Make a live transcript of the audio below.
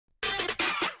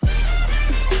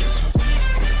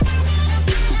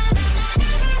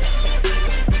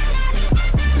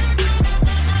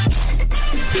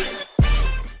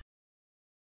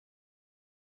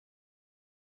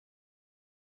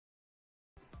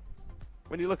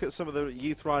when you look at some of the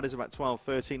youth riders about 12,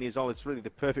 13 years old, it's really the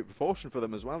perfect proportion for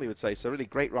them as well, you would say. So really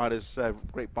great riders,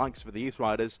 great bikes for the youth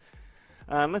riders.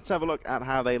 And let's have a look at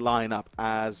how they line up.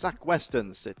 As Zach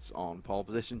Weston sits on pole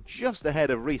position, just ahead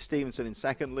of Rhys Stevenson in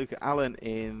second, Luca Allen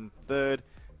in third,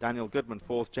 Daniel Goodman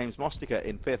fourth, James Mostica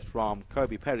in fifth, from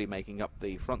Kobe Perry making up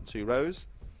the front two rows.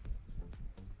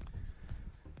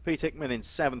 Pete Hickman in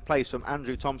 7th place from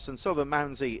Andrew Thompson, Sullivan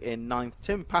Mounsey in 9th,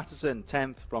 Tim Patterson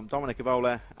 10th from Dominic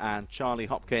Evola, and Charlie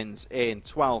Hopkins in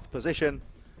 12th position.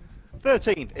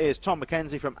 13th is Tom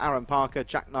McKenzie from Aaron Parker,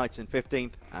 Jack Knight's in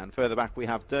 15th, and further back we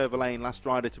have Dervalane, last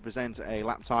rider to present a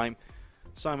lap time.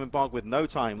 Simon Bogg with no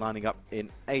time lining up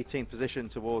in 18th position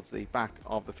towards the back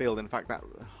of the field. In fact, that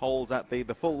holds at the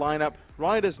full lineup.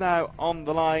 Riders now on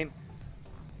the line.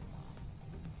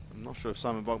 I'm not sure if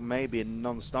Simon Bogg may be a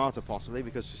non-starter possibly,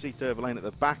 because we see Dervalane at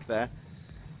the back there.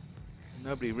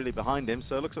 Nobody really behind him,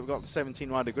 so it looks like we've got the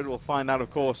 17-rider grid. We'll find out, of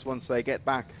course, once they get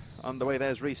back underway.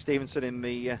 There's Rhys Stevenson in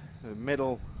the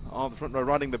middle of the front row,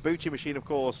 riding the Bucci machine, of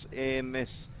course, in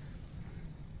this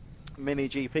mini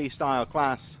GP style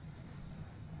class.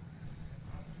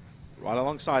 Right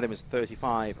alongside him is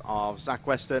 35 of Zach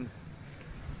Weston.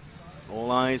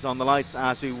 All eyes on the lights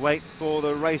as we wait for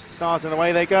the race to start, and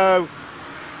away they go.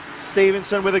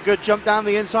 Stevenson with a good jump down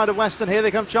the inside of Weston. Here they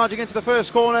come charging into the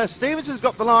first corner. Stevenson's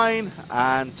got the line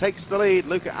and takes the lead.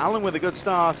 Luca Allen with a good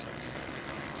start.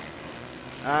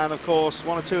 And of course,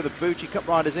 one or two of the Bucci Cup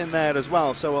riders in there as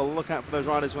well. So we'll look out for those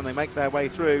riders when they make their way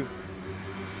through.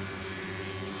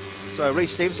 So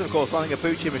Rhys Stevenson, of course, running a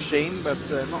Bucci machine, but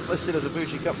not listed as a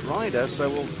Bucci Cup rider. So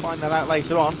we'll find that out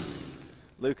later on.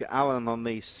 Luca Allen on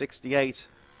the 68.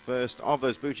 First of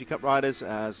those Bucci Cup riders.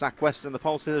 Zach Weston, the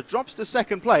pole sitter, drops to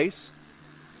second place.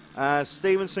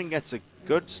 Stevenson gets a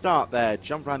good start there.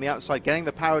 Jump around the outside, getting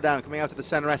the power down, coming out of the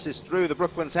centre S's through the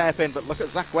Brooklands hairpin. But look at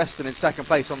Zach Weston in second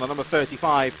place on the number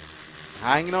 35.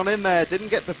 Hanging on in there. Didn't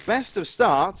get the best of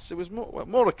starts. It was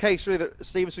more a case really that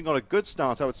Stevenson got a good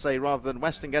start, I would say, rather than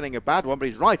Weston getting a bad one. But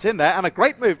he's right in there. And a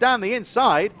great move down the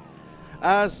inside.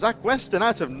 Zach Weston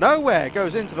out of nowhere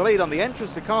goes into the lead on the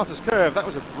entrance to Carter's Curve. That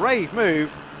was a brave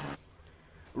move.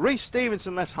 Rhys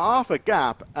Stevenson left half a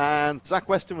gap, and Zach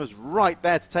Weston was right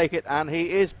there to take it, and he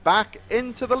is back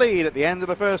into the lead at the end of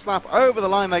the first lap. Over the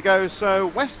line they go. So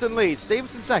Weston leads,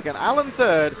 Stevenson second, Allen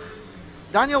third,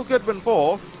 Daniel Goodman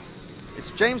fourth.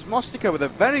 It's James Mostica with a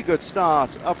very good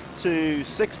start up to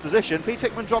 6th position. Pete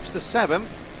Hickman drops to 7th.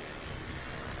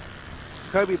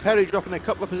 Kobe Perry dropping a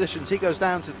couple of positions. He goes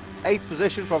down to 8th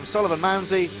position from Sullivan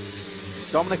Mounsey.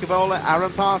 Dominic Evola,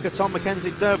 Aaron Parker, Tom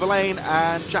McKenzie, Dervalane,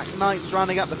 and Jack Knight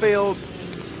surrounding up the field.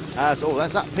 So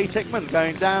there's that Pete Hickman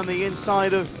going down the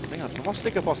inside of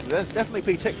Mostica possibly. There's definitely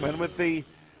Pete Hickman with the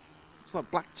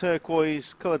black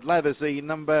turquoise coloured leathers,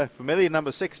 the familiar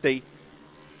number 60.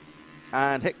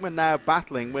 And Hickman now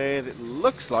battling with, it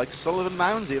looks like, Sullivan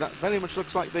Mounsey. That very much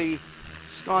looks like the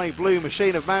sky blue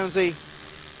machine of Mounsey,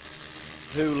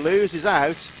 who loses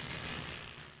out.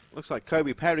 Looks like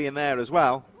Kobe Perry in there as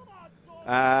well.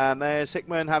 And there's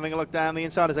Hickman having a look down the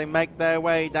inside as they make their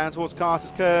way down towards Carter's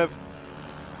Curve.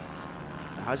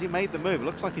 Has he made the move? It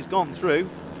looks like he's gone through.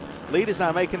 Leaders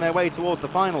now making their way towards the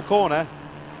final corner.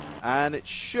 And it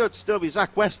should still be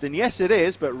Zach Weston. Yes, it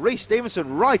is, but Rhys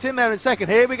Stevenson right in there in second.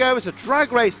 Here we go. It's a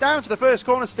drag race down to the first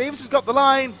corner. Stevenson's got the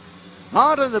line.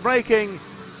 Hard under braking.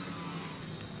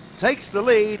 Takes the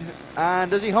lead.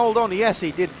 And does he hold on? Yes,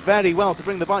 he did very well to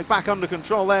bring the bike back under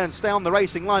control there and stay on the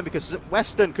racing line, because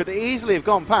Weston could easily have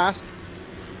gone past.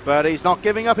 But he's not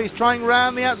giving up. He's trying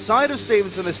round the outside of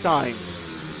Stevenson this time.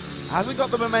 Hasn't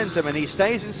got the momentum, and he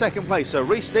stays in second place. So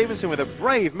Rhys Stevenson with a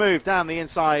brave move down the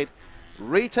inside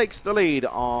retakes the lead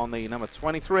on the number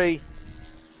 23.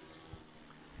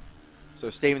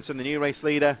 So Stevenson, the new race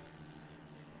leader.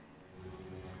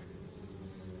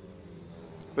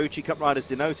 Bucci Cup riders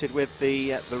denoted with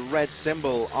the red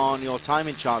symbol on your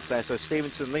timing charts there. So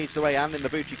Stevenson leads the way, and in the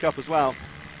Bucci Cup as well.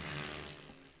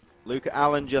 Luca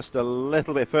Allen just a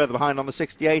little bit further behind on the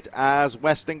 68 as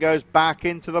Weston goes back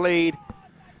into the lead.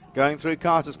 Going through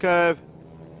Carter's Curve.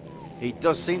 He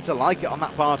does seem to like it on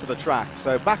that part of the track.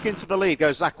 So back into the lead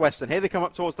goes Zach Weston. Here they come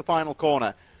up towards the final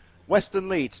corner. Weston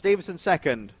leads, Stevenson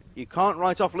second. You can't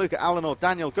write off Luca Allen or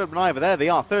Daniel Goodman either. There they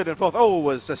are, third and fourth. Oh,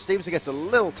 as Stevenson gets a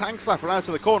little tank slapper out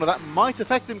of the corner. That might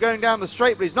affect him going down the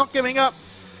straight, but he's not giving up.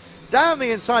 Down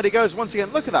the inside he goes once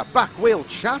again. Look at that back wheel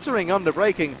chattering under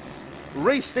braking.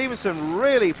 Rhys Stevenson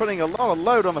really putting a lot of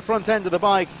load on the front end of the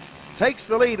bike. Takes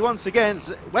the lead once again.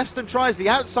 Weston tries the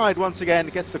outside once again.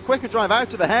 Gets the quicker drive out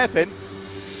to the hairpin.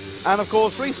 And of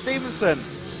course, Rhys Stevenson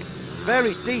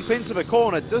very deep into the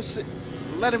corner. Does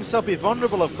let himself be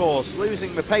vulnerable, of course,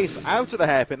 losing the pace out of the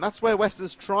hairpin. That's where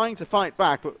Western's trying to fight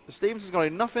back, but Stevenson's got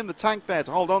enough in the tank there to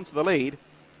hold on to the lead.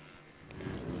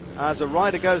 As a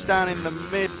rider goes down in the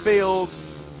midfield.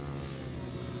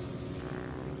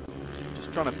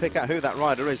 Just trying to pick out who that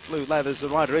rider is. Blue leathers, the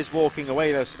rider is walking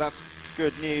away though, so that's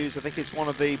good news. I think it's one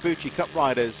of the Bucci Cup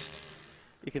riders.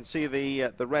 You can see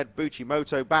the red Bucci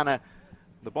Moto banner at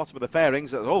the bottom of the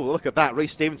fairings. Oh, look at that.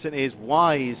 Reece Stevenson is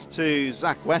wise to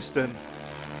Zach Weston.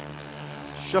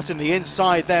 Shutting the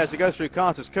inside there as they go through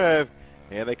Carter's Curve.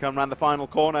 Here they come round the final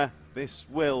corner. This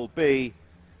will be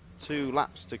 2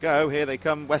 laps to go. Here they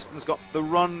come. Weston's got the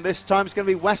run. This time it's going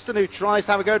to be Weston who tries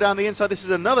to have a go down the inside. This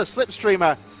is another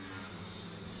slipstreamer.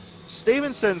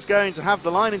 Stevenson's going to have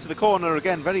the line into the corner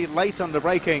again, very late under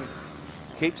braking.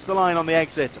 Keeps the line on the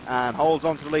exit and holds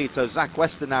on to the lead. So Zach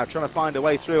Weston now trying to find a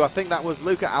way through. I think that was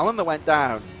Luca Allen that went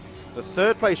down, the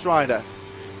 3rd place rider.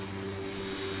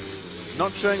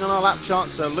 Not showing on our lap chart,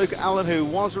 so Luca Allen, who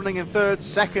was running in 3rd,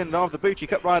 2nd of the Bucci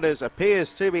Cup riders,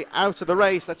 appears to be out of the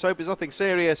race. Let's hope it's nothing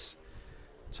serious.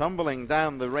 Tumbling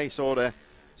down the race order.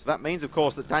 So that means, of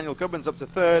course, that Daniel Goodman's up to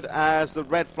 3rd as the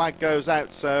red flag goes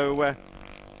out. So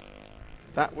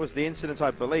that was the incident,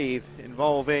 I believe,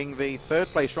 involving the 3rd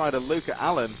place rider, Luca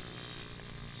Allen.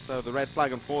 So the red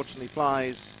flag unfortunately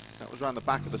flies. That was around the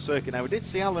back of the circuit. Now we did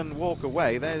see Allen walk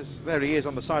away. There he is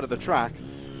on the side of the track.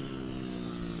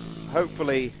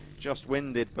 Hopefully just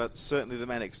winded, but certainly the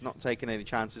medic's not taking any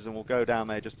chances, and we'll go down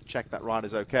there just to check that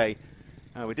rider's okay.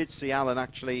 We did see Allen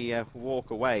actually walk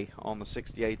away on the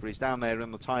 68, but he's down there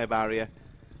in the tyre barrier.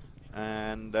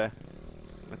 And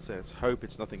let's hope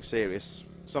it's nothing serious.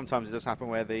 Sometimes it does happen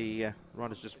where the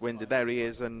rider's just winded. There he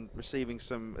is, and receiving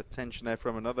some attention there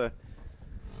from another.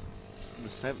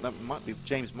 That might be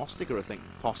James Mostiger, I think,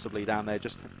 possibly down there,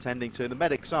 just tending to. The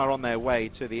medics are on their way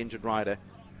to the injured rider.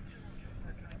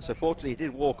 So fortunately he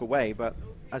did walk away, but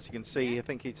as you can see, I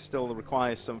think he still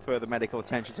requires some further medical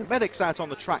attention. So medics out on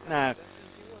the track now,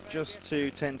 just to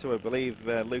tend to, I believe,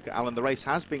 Luca Allen. The race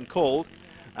has been called,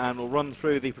 and we'll run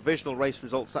through the provisional race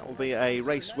results. That will be a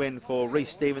race win for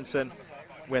Reece Stevenson,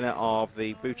 winner of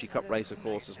the Bucci Cup race, of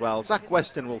course, as well. Zach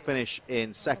Weston will finish in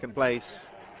 2nd place,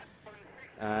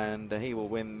 and he will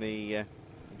win the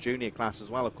junior class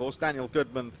as well, of course. Daniel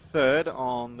Goodman 3rd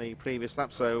on the previous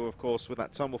lap, so of course with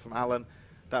that tumble from Allen,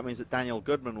 that means that Daniel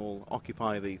Goodman will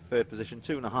occupy the 3rd position,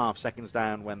 2.5 seconds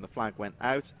down when the flag went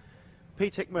out.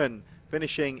 Pete Hickman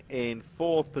finishing in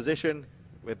 4th position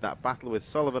with that battle with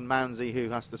Sullivan Mounsey, who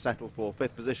has to settle for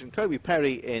 5th position. Kobe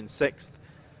Perry in 6th.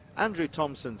 Andrew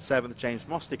Thompson 7th, James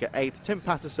Mostiger 8th, Tim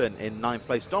Patterson in 9th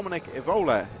place, Dominic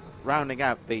Ivola rounding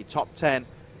out the top 10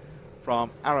 from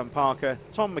Aaron Parker,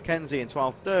 Tom McKenzie in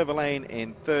 12th, Derva Lane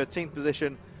in 13th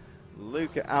position,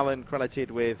 Luca Allen credited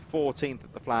with 14th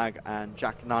at the flag, and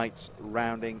Jack Knights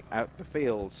rounding out the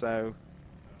field. So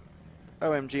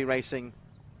OMG Racing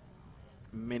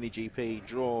Mini GP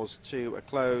draws to a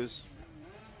close.